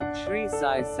Shri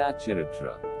Sai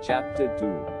Satcharitra, Chapter 2,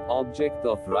 Object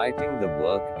of writing the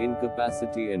work,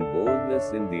 Incapacity and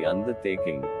Boldness in the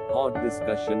Undertaking, Hot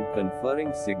Discussion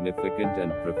conferring significant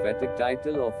and prophetic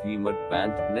title of Himat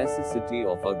Pant, Necessity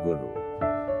of a Guru.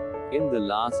 In the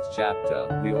last chapter,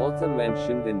 the author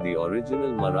mentioned in the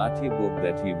original Marathi book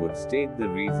that he would state the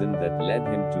reason that led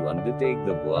him to undertake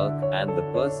the work, and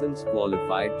the persons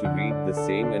qualified to read the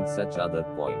same and such other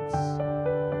points.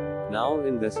 Now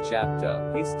in this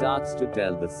chapter, he starts to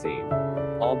tell the same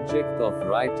object of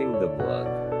writing the work.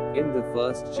 In the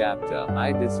first chapter,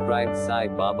 I described Sai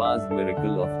Baba's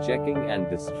miracle of checking and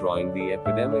destroying the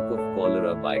epidemic of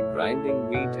cholera by grinding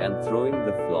wheat and throwing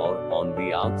the flour on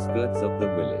the outskirts of the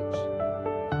village.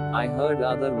 I heard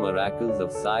other miracles of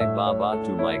Sai Baba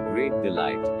to my great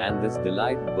delight, and this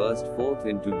delight burst forth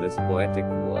into this poetic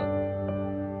work.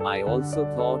 I also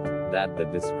thought that the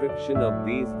description of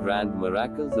these grand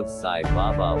miracles of Sai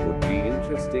Baba would be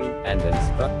interesting and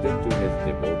instructive to his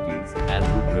devotees, and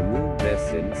would remove their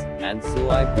sins, and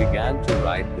so I began to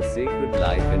write the sacred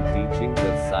life and teachings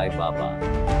of Sai Baba.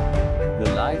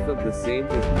 The life of the saint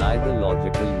is neither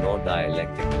logical nor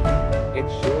dialectical. It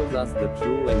shows us the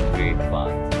true and great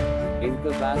path.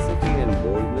 Incapacity and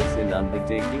boldness in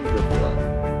undertaking the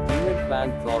work.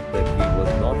 Pant thought that he was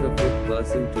not a fit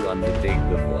person to undertake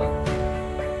the work.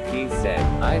 He said,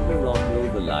 I do not know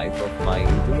the life of my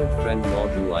intimate friend, nor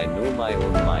do I know my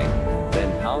own mind. Then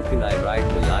how can I write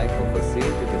the life of a saint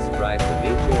to describe the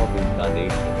nature of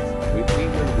incarnations, which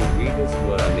even the readers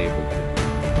were unable to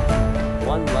do?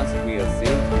 One must be a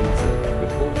saint himself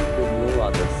before he could know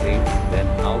other saints. Then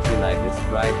how can I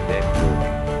describe their glory?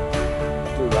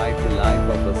 To write the life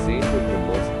of a saint is the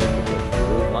most difficult,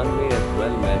 though one may as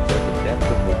well measure the depth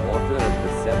of the water of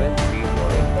the seven seas or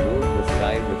enclose the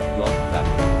sky with cloth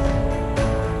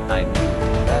wrappings. I knew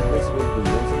that this was the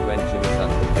most venturous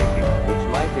undertaking, which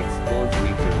might expose me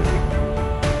to ridicule.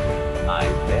 I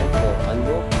therefore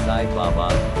invoked Sai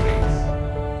Baba's grace.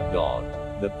 God,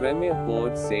 the premier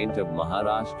poet saint of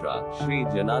Maharashtra, Shri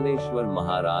Jananeshwar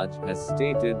Maharaj, has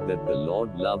stated that the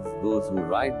Lord loves those who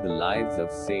write the lives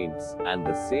of saints, and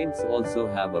the saints also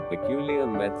have a peculiar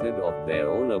method of their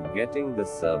own of getting the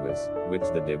service, which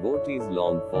the devotees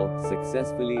long for,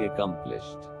 successfully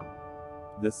accomplished.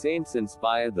 The saints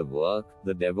inspire the work,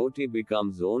 the devotee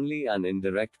becomes only an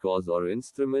indirect cause or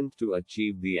instrument to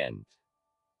achieve the end.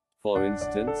 For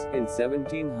instance, in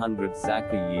 1700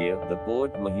 Saka year, the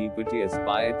poet Mahipati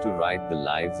aspired to write the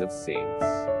lives of saints.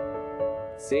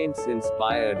 Saints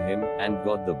inspired him, and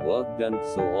got the work done,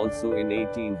 so also in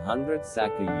 1800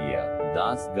 Saka year,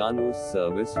 Das Ganu's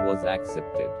service was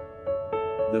accepted.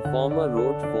 The former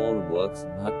wrote four works,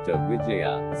 Bhakta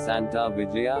Vijaya, Santa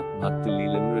Vijaya, Bhakta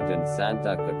Lilamrit and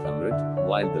Santa Kathamrit,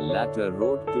 while the latter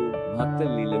wrote two, Bhakta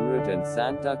Lilamrit and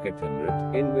Santa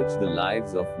Kathamrit, in which the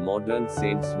lives of modern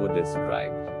saints were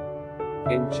described.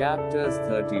 In chapters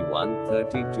 31,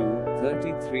 32,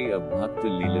 33 of Bhakta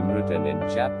Lilamrit and in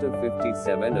chapter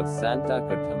 57 of Santa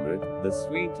Kathamrit, the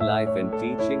sweet life and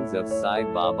teachings of Sai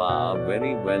Baba are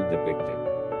very well depicted.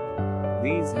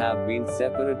 These have been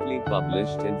separately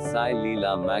published in Sai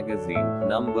Leela magazine,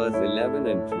 numbers 11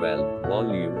 and 12,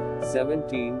 volume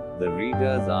 17. The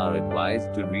readers are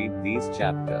advised to read these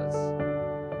chapters.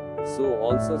 So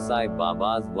also Sai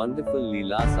Baba's wonderful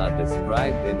Leelas are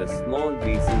described in a small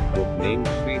decent book named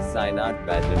Shri Sainath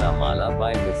Bhajana Mala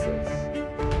by Mrs.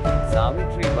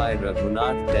 Savitri by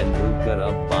Raghunath Tendulkar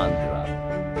of Bandra.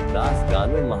 Das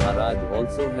Ganu Maharaj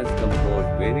also has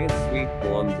composed various sweet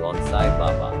poems on Sai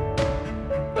Baba.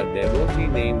 A devotee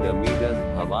named Amidas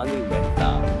Bhavani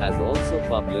Mehta has also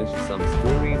published some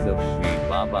stories of Shri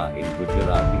Baba in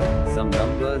Gujarati. Some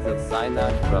numbers of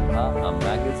Sainath Prabha, a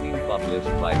magazine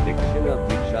published by Dikshan of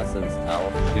Diksha Sanstha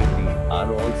of Shri,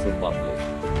 are also published.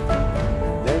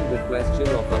 Then the question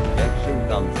of objection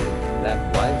comes in,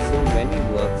 that while so many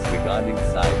works regarding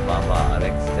Sai Baba are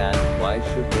extant, why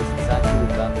should this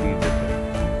Satcharitra be written?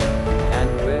 And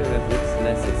where is its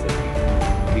necessity?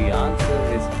 The answer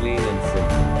is plain and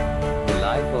simple. The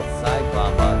life of Sai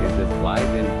Baba is as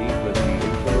wide and deep as the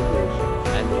infinite ocean,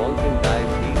 and all can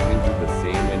dive deep into the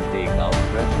same and take out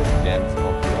precious gems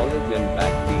of knowledge and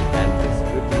bhakti and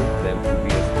distribute them to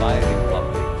the aspiring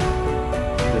public.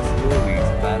 The stories,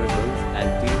 parables, and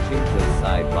teachings of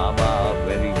Sai Baba are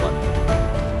very wonderful.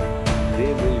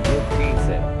 They will give peace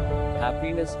and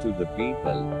happiness to the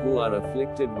people who are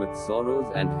afflicted with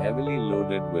sorrows and heavily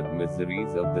loaded with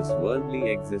miseries of this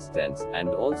worldly existence, and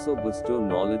also bestow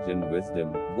knowledge and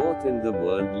wisdom, both in the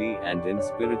worldly and in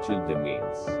spiritual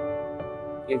domains.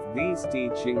 If these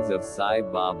teachings of Sai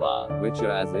Baba, which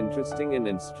are as interesting and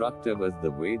instructive as the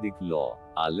Vedic law,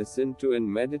 are listened to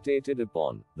and meditated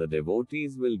upon, the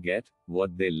devotees will get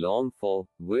what they long for,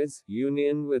 viz.,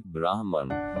 union with Brahman,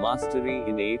 mastery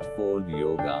in eightfold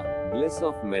yoga, bliss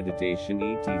of meditation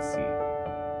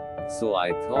etc. So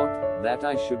I thought that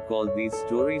I should call these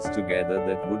stories together.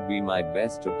 That would be my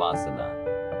best upasana.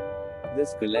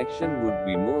 This collection would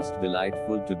be most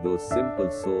delightful to those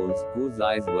simple souls whose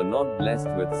eyes were not blessed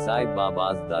with Sai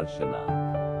Baba's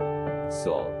darshana.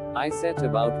 So, I set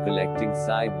about collecting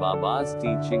Sai Baba's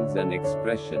teachings and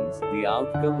expressions, the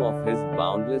outcome of his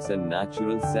boundless and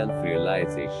natural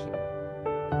self-realization.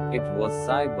 It was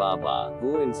Sai Baba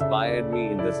who inspired me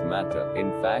in this matter.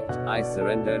 In fact, I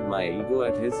surrendered my ego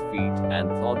at his feet and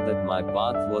thought that my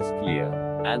path was clear,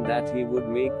 and that he would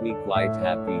make me quite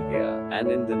happy here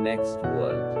and in the next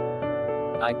world.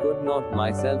 I could not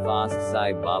myself ask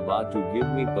Sai Baba to give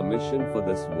me permission for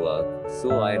this work,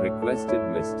 so I requested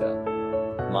Mr.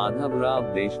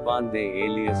 Madhavrao Deshpande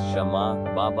alias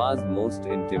Shama, Baba's most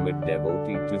intimate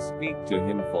devotee, to speak to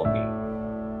him for me.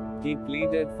 He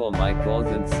pleaded for my cause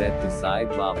and said to Sai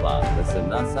Baba, the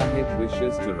Sanna-Sahib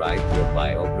wishes to write your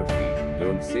biography.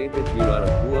 Don't say that you are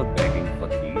a poor begging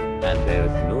fakir, and there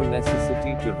is no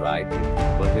necessity to write it,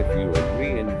 but if you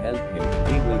agree and help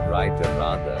him, he will write, or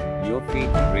rather, your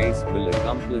feet grace will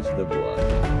accomplish the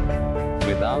work.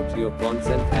 Without your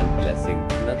consent and blessing,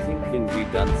 nothing can be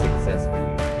done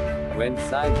successfully. When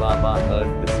Sai Baba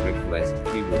heard this request,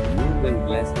 he would move and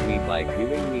blessed me by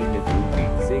giving me his rupee,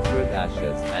 sacred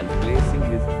ashes, and placing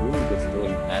his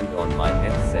broom-bestowing hand on my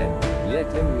head said,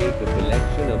 let him make a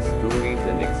collection of stories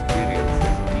and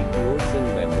experiences, keep notes and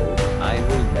memos, I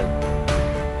will help him.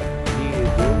 He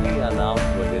is only an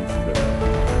outward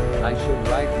instrument. I should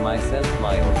write myself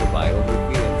my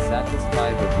autobiography and satisfy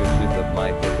the wishes of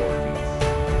my devotees.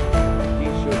 He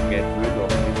should get rid of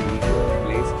his ego,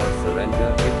 place or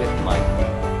surrender it at my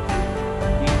feet.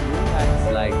 He who acts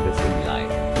like this in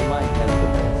life, whom I help the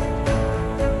most.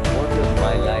 What of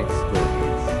my life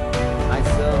stories? I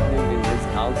serve him in his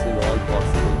house in all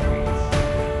possible ways.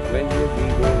 When his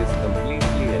ego is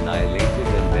completely annihilated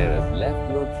and there is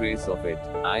left no trace of it,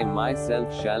 I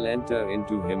myself shall enter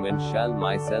into him and shall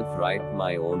myself write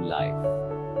my own life.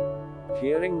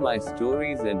 Hearing my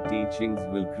stories and teachings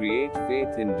will create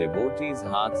faith in devotees'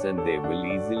 hearts and they will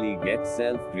easily get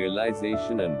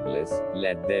self-realization and bliss.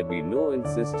 Let there be no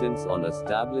insistence on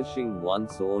establishing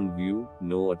one's own view,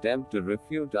 no attempt to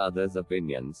refute others'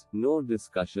 opinions, no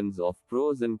discussions of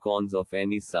pros and cons of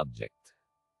any subject.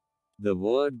 The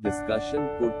word discussion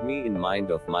put me in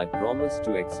mind of my promise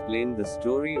to explain the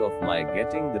story of my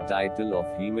getting the title of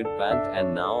Hemid Pant,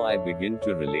 and now I begin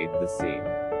to relate the same.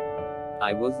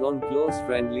 I was on close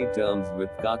friendly terms with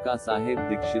Kaka Sahib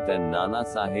Dikshit and Nana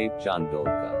Sahib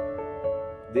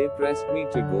Chandorkar. They pressed me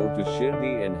to go to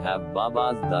Shirdi and have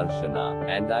Baba's darshana,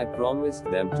 and I promised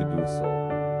them to do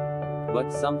so.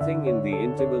 But something in the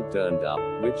interval turned up,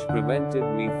 which prevented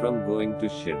me from going to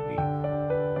Shirdi.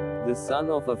 The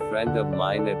son of a friend of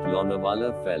mine at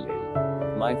Lonavala fell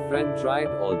ill. My friend tried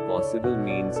all possible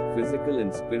means, physical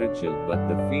and spiritual, but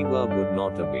the fever would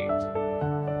not abate.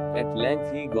 At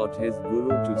length he got his guru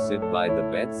to sit by the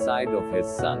bedside of his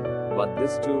son, but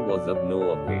this too was of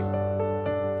no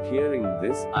avail. Hearing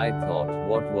this, I thought,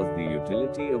 what was the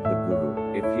utility of the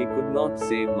guru, if he could not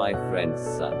save my friend's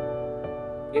son?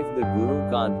 If the guru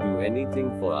can't do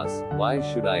anything for us, why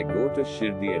should I go to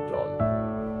Shirdi at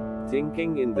all?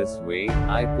 Thinking in this way,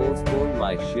 I postponed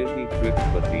my Shirdi trip,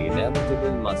 but the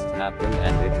inevitable must happen,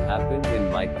 and it happened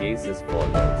in my case as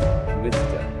follows.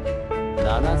 Mr.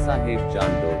 Nana Sahib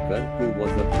Chandorkar, who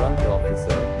was a front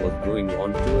officer, was going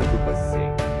on tour to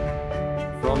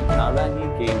Basse. From Thana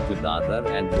he came to Dadar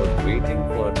and was waiting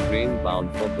for a train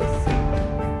bound for Basse.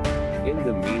 In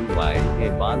the meanwhile, a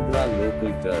Bandra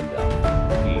local turned up.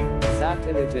 He sat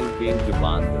in it and came to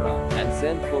Bandra, and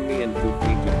sent for me and took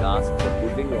me to task for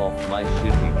putting off my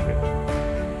Shirdi trip.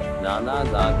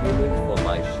 Nana's argument for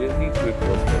my Shirdi trip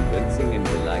was convincing and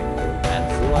delightful, and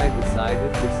so I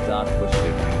decided to start for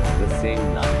Shirdi the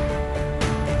same night.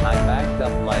 I packed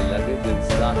up my luggage and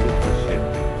started for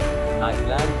Shirdi. I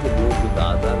planned to go to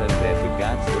Dadar and there to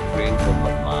catch the train for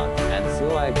Madhman, and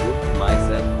so I booked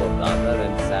myself for Dadar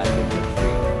and sat in the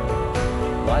train.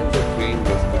 While the train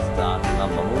was to start, a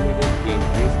Mahomedan came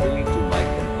hastily to my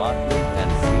compartment and,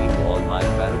 seeing all my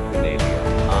paraphernalia,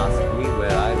 asked me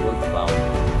where I was bound.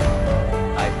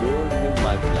 I told him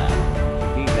my plan.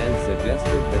 He then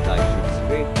suggested that I should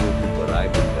straight go to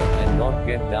Baraibundar and not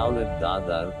get down at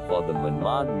Dadar, for the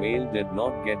Manmad mail did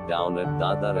not get down at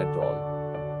Dadar at all.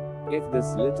 If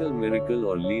this little miracle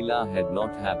or Leela had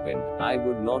not happened, I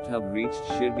would not have reached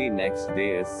Shri next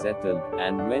day as settled,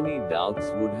 and many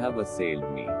doubts would have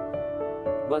assailed me.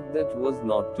 But that was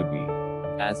not to be.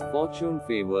 As fortune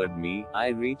favored me, I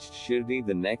reached Shri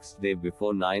the next day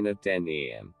before 9 or 10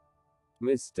 a.m.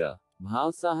 Mr.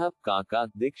 Bhausaheb Kaka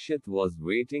Dikshit was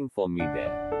waiting for me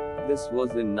there. This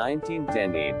was in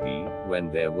 1910 AD,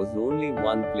 when there was only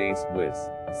one place, viz.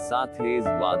 Sathes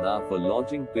Wada, for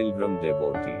lodging pilgrim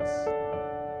devotees.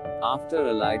 After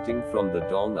alighting from the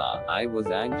Donga, I was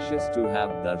anxious to have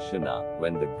darshana,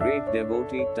 when the great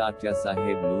devotee Tatya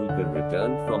Sahib Nulkar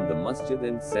returned from the masjid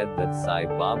and said that Sai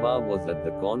Baba was at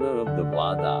the corner of the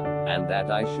Wada, and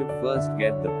that I should first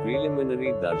get the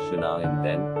preliminary darshana and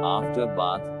then, after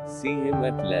bath, see him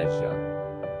at leisure.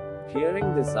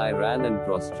 Hearing this, I ran and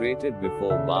prostrated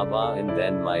before Baba, and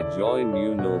then my joy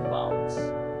knew no bounds.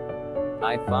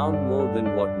 I found more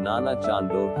than what Nana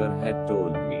Chandorkar had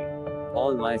told me.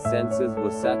 All my senses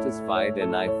were satisfied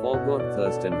and I forgot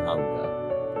thirst and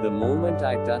hunger. The moment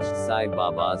I touched Sai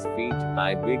Baba's feet,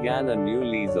 I began a new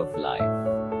lease of life.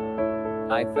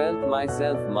 I felt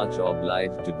myself much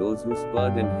obliged to those who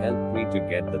spurred and helped me to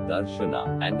get the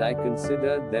darshana, and I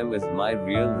considered them as my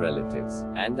real relatives,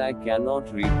 and I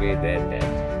cannot repay their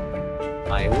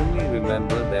debt. I only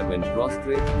remember them and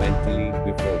prostrate mentally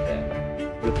before them.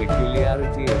 The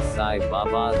peculiarity of Sai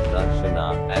Baba's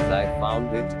darshana, as I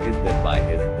found it, is that by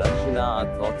his darshana our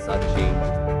thoughts are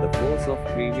changed, the force of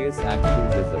previous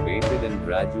actions is abated, and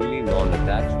gradually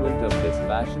non-attachment of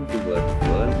dispassion towards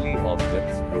worldly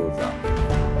objects grows up.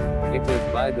 It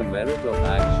is by the merit of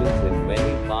actions in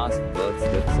many past births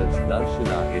that such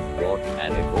darshana is got,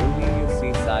 and if only you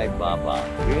see Sai Baba,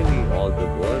 really all the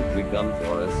world becomes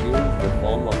or assumes the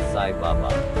form of Sai Baba.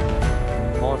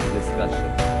 Hot discussion.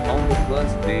 On the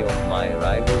first day of my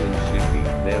arrival in Shri,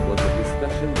 there was a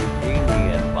discussion between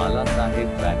me and Bala Sahib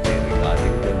Bate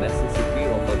regarding the necessity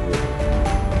of a guru.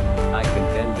 I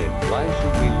contended, why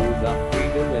should we lose our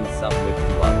freedom and submit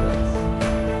to others?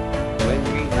 When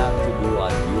we have to do our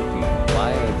duty,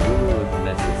 why a guru is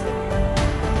necessary?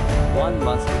 One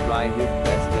must try his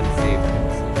best and save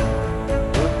himself.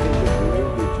 What can the guru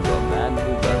do to a man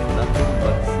who does nothing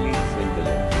but sleeps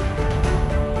indolently?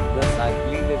 Thus I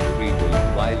pleaded free will,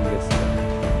 while Mr.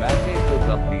 Bate took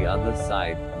up the other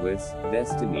side, viz.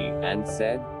 Destiny, and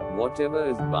said, whatever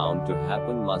is bound to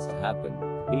happen must happen.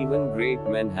 Even great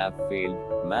men have failed.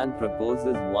 Man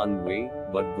proposes one way,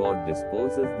 but God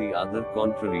disposes the other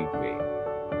contrary way.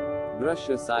 Brush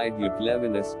aside your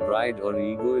cleverness, pride or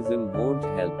egoism won't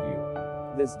help you.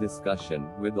 This discussion,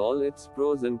 with all its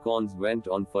pros and cons, went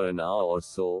on for an hour or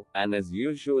so, and as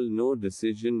usual no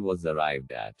decision was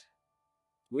arrived at.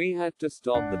 We had to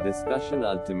stop the discussion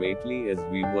ultimately as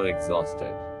we were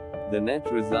exhausted. The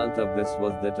net result of this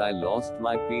was that I lost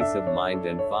my peace of mind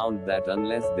and found that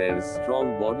unless there is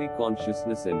strong body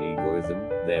consciousness and egoism,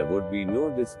 there would be no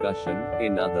discussion.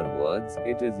 In other words,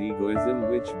 it is egoism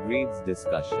which breeds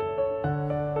discussion.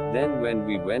 Then when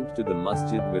we went to the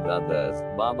masjid with others,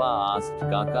 Baba asked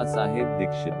Kaka Sahib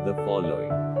Dikshit the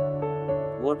following.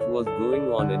 What was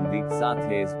going on in the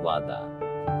Sathes Wada?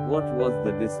 What was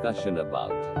the discussion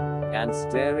about? And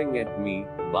staring at me,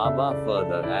 Baba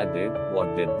further added,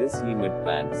 what did this Hemad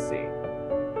Pant say?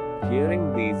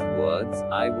 Hearing these words,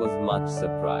 I was much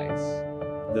surprised.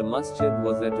 The masjid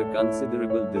was at a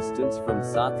considerable distance from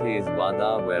Sathes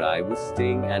Wada where I was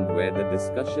staying and where the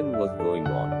discussion was going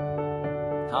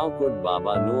on. How could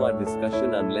Baba know our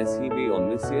discussion unless he be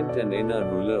omniscient and inner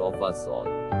ruler of us all?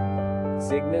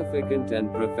 Significant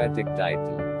and prophetic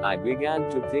title. I began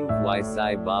to think why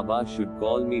Sai Baba should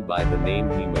call me by the name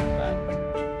Hemad.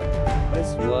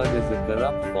 This word is a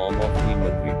corrupt form of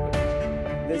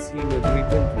Hemadripant. This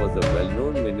Hemadripant was a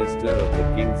well-known minister of the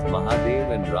kings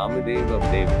Mahadev and Ramadev of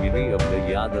Devgiri of the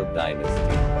Yadav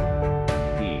dynasty.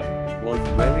 He was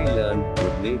very learned,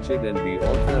 good-natured and the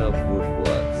author of good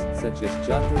works, such as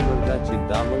Chaturvarga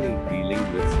Chintamani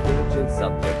dealing with spiritual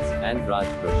subjects, and Raj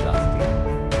Prashasti.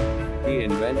 He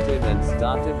invented and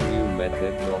started new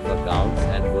methods of accounts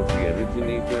and was the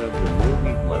originator of the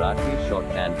movie Marathi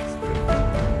shorthand script.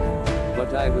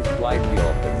 But I was quite the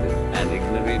opposite, an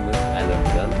ignoramus and of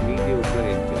dull mediocre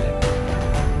intellect.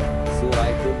 So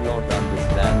I could not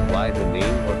understand why the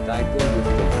name or title was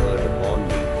conferred upon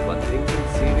me, but thinking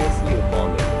seriously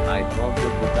upon it, I thought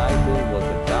that the title was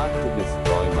a dart to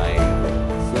destroy my ego,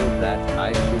 so that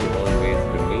I should always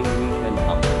remain meek and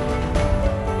humble.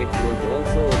 It was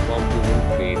also a compliment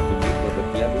paid to me for the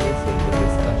cleverness in the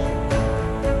discussion.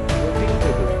 Looking to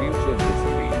the future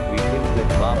history, we think that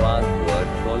Baba's word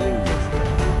calling Mr.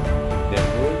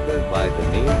 Devolker by the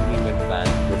name Hemad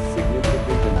Pant was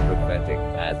significant and prophetic,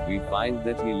 as we find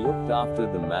that he looked after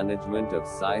the management of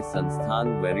Sai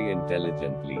Sansthan very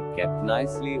intelligently, kept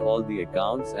nicely all the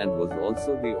accounts, and was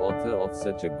also the author of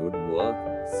such a good work,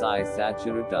 Sai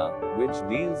Satcharitra, which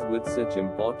deals with such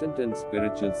important and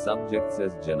spiritual subjects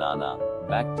as jnana,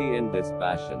 bhakti and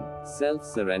dispassion,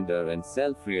 self-surrender and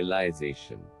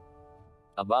self-realization.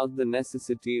 About the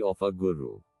necessity of a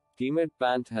guru. Hemant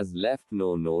Pant has left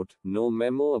no note, no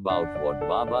memo about what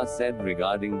Baba said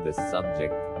regarding this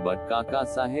subject, but Kaka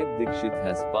Sahib Dikshit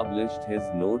has published his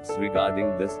notes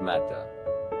regarding this matter.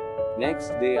 Next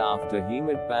day after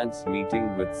Hemant Pant's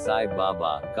meeting with Sai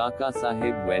Baba, Kaka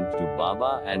Sahib went to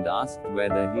Baba and asked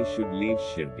whether he should leave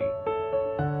Shirdi.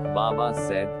 Baba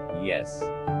said, yes.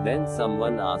 Then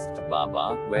someone asked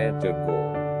Baba where to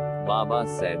go. Baba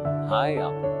said, high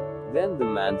up. Then the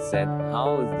man said,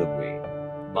 how is the way?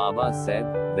 Baba said,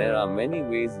 there are many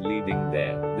ways leading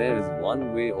there. There is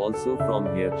one way also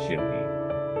from here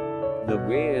Shirdi. The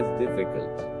way is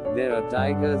difficult. There are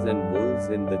tigers and wolves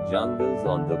in the jungles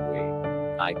on the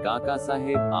way. I Kaka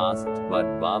Sahib asked,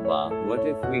 but Baba, what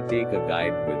if we take a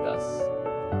guide with us?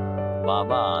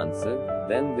 Baba answered,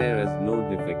 then there is no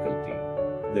difficulty.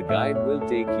 The guide will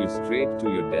take you straight to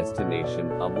your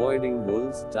destination, avoiding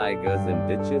wolves, tigers and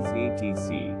ditches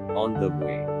etc. on the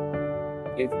way.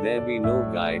 If there be no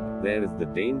guide, there is the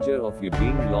danger of you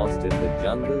being lost in the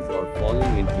jungles or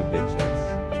falling into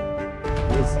ditches.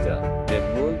 Mr.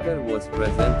 Debholkar was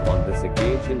present on this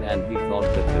occasion and he thought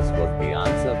that this was the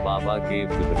answer Baba gave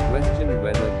to the question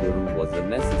whether Guru was a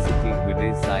necessity.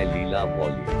 Vide Sai Leela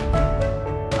Volume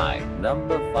I,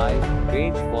 number 5,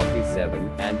 page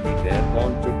 47, and he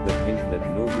thereupon took the hint that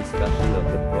no discussion of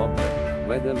the problem,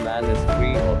 whether man is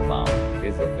free or bound,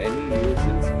 is of any use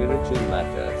in spiritual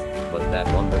matters, but that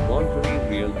on the contrary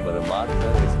real Paramartha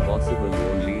is possible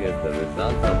only as the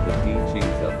result of the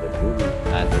teachings